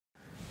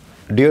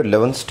Dear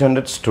 11th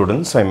standard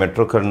students, I am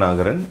Metro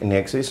Karnagaran. In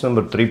exercise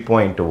number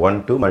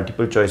 3.12,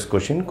 multiple choice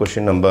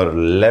question number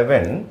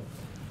 11,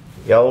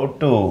 you have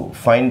to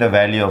find the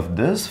value of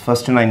this.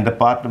 First, I am in the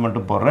part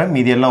மட்டும் போடுறேன்.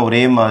 மீதி எல்லாம்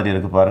ஒரே மாதிரி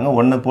இருக்கு பாருங்க.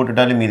 ஒன்னு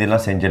போட்டுட்டாலே மீதி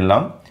எல்லாம்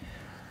செஞ்சிடலாம்.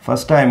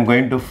 First, I am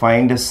going to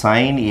find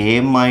sin A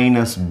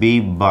minus B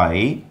by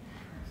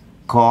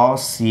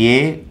cos A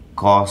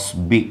cos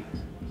B.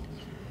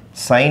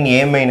 Sin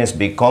A minus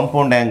B,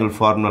 compound angle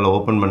formula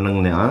open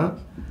பண்ணுங்கன்னா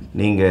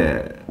நீங்க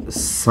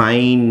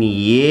sin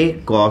A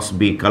cos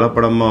B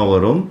கலப்படமா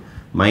வரும்,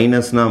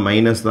 மைனஸ்னா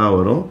மைனஸ் தான்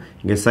வரும்.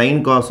 இங்க sin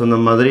cos அந்த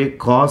மாதிரி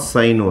cos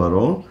sin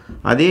வரும்,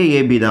 அதே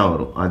AB தான்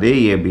வரும், அதே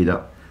AB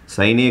தான்.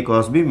 sin A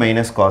cos B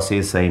minus cos A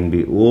sin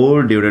B all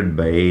divided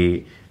by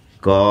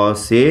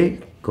cos A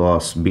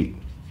cos B.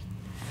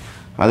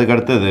 அதுக்கு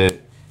அடுத்தது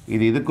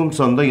இது இதுக்கும்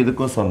சொந்தம்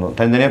இதுக்கும் சொந்தம்,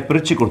 தனித்தனியாக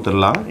பிரித்து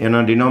கொடுத்துடலாம்.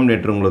 ஏன்னா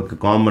டினாமினேட்டர் உங்களுக்கு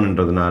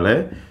காமன்ன்றதுனால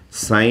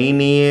sin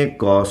A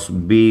cos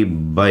B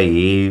by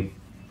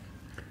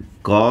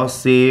cos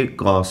A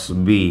cos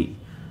B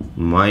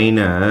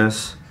minus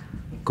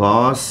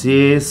cos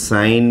A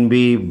sin B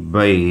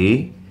by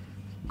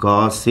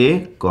cos A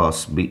cos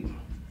B.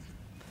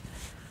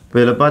 இப்போ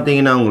இதில்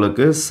பார்த்தீங்கன்னா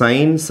உங்களுக்கு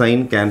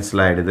sin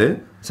கேன்சல் ஆகிடுது,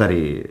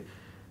 சாரி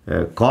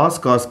cos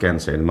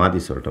கேன்சல் ஆகிடுது,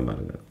 மாற்றி சொல்லிட்டேன்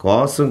பாருங்கள்.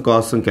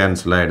 காஸும்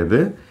கேன்சல்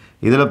ஆகிடுது.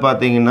 இதில்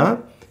பார்த்தீங்கன்னா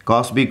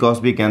cos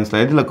B கேன்சல்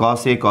ஆகிடுது, இல்லை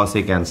cos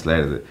A கேன்சல்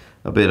ஆகிடுது.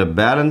 அப்போ இதில்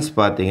பேலன்ஸ்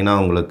பார்த்தீங்கன்னா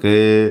உங்களுக்கு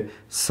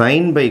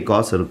sin by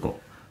cos இருக்கும்.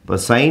 இப்போ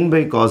sin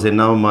by cos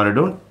என்னவா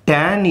மாறிடும்,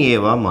 tan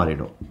Aவா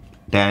மாறிடும்,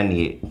 tan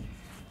A.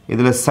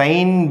 இதில்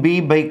sin B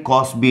by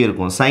cos B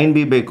இருக்கும், sin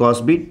B by cos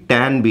B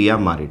tan Bயா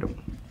மாறிடும்.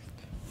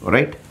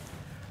 ரைட்,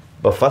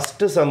 இப்போ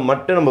ஃபஸ்ட்டு சம்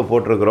மட்டும் நம்ம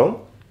போட்டிருக்கிறோம்.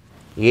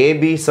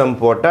 AB சம்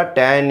போட்டால்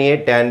tan A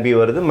tan B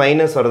வருது,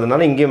 மைனஸ்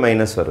வருதுனால இங்கேயும்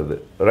மைனஸ் வருது.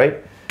 ரைட்,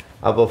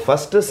 அப்போ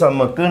ஃபஸ்ட்டு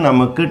சம்முக்கு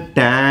நமக்கு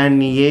tan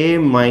A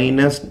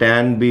minus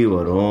tan B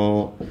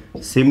வரும்.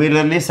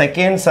 Similarly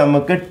second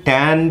சம்முக்கு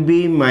tan B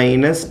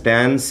minus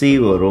tan C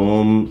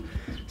வரும்.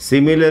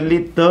 சிமிலர்லி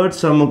தேர்ட்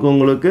சம்முக்கு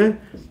உங்களுக்கு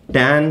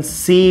tan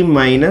C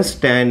minus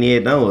tan A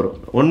தான் வரும்.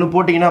 ஒன்று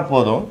போட்டிங்கன்னா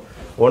போதும்,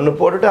 ஒன்று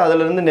போட்டுட்டு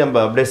அதிலிருந்து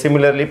நம்ம அப்படியே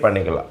சிமிலர்லி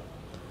பண்ணிக்கலாம்.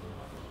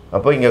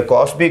 அப்போ இங்கே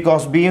cos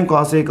Bயும்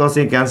cos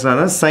A கேன்சல்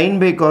ஆனால் sin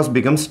by cos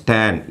becomes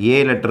tan. A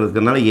letter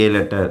இருக்கிறதுனால A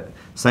letter,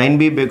 sin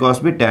B by cos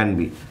B tan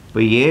B.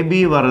 இப்போ AB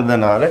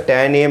வர்றதுனால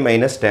tan A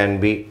minus tan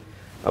B.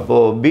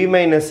 அப்போது B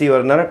மைனஸ் C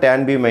வர்றதுனால tan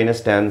B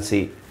minus tan C.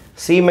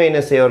 C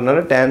minus A வர்றதுனால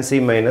tan C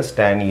minus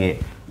tan A.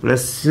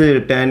 Plus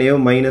tan A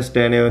minus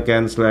tan A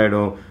cancel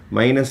ஆகிடும்,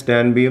 minus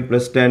tan Bயும்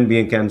plus tan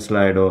Bயும் cancel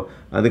ஆகிடும்.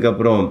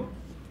 அதுக்கப்புறம்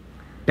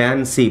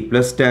tan C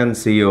plus tan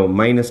Cயோ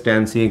minus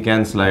tan Cயும்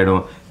cancel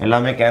ஆகிடும்.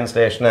 எல்லாமே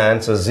cancel ஆகிடுச்சுன்னா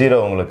answer 0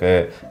 உங்களுக்கு.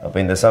 அப்போ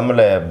இந்த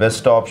சம்மில்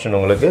பெஸ்ட் ஆப்ஷன்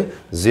உங்களுக்கு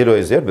 0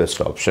 is your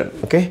best option.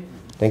 Okay,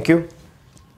 thank you.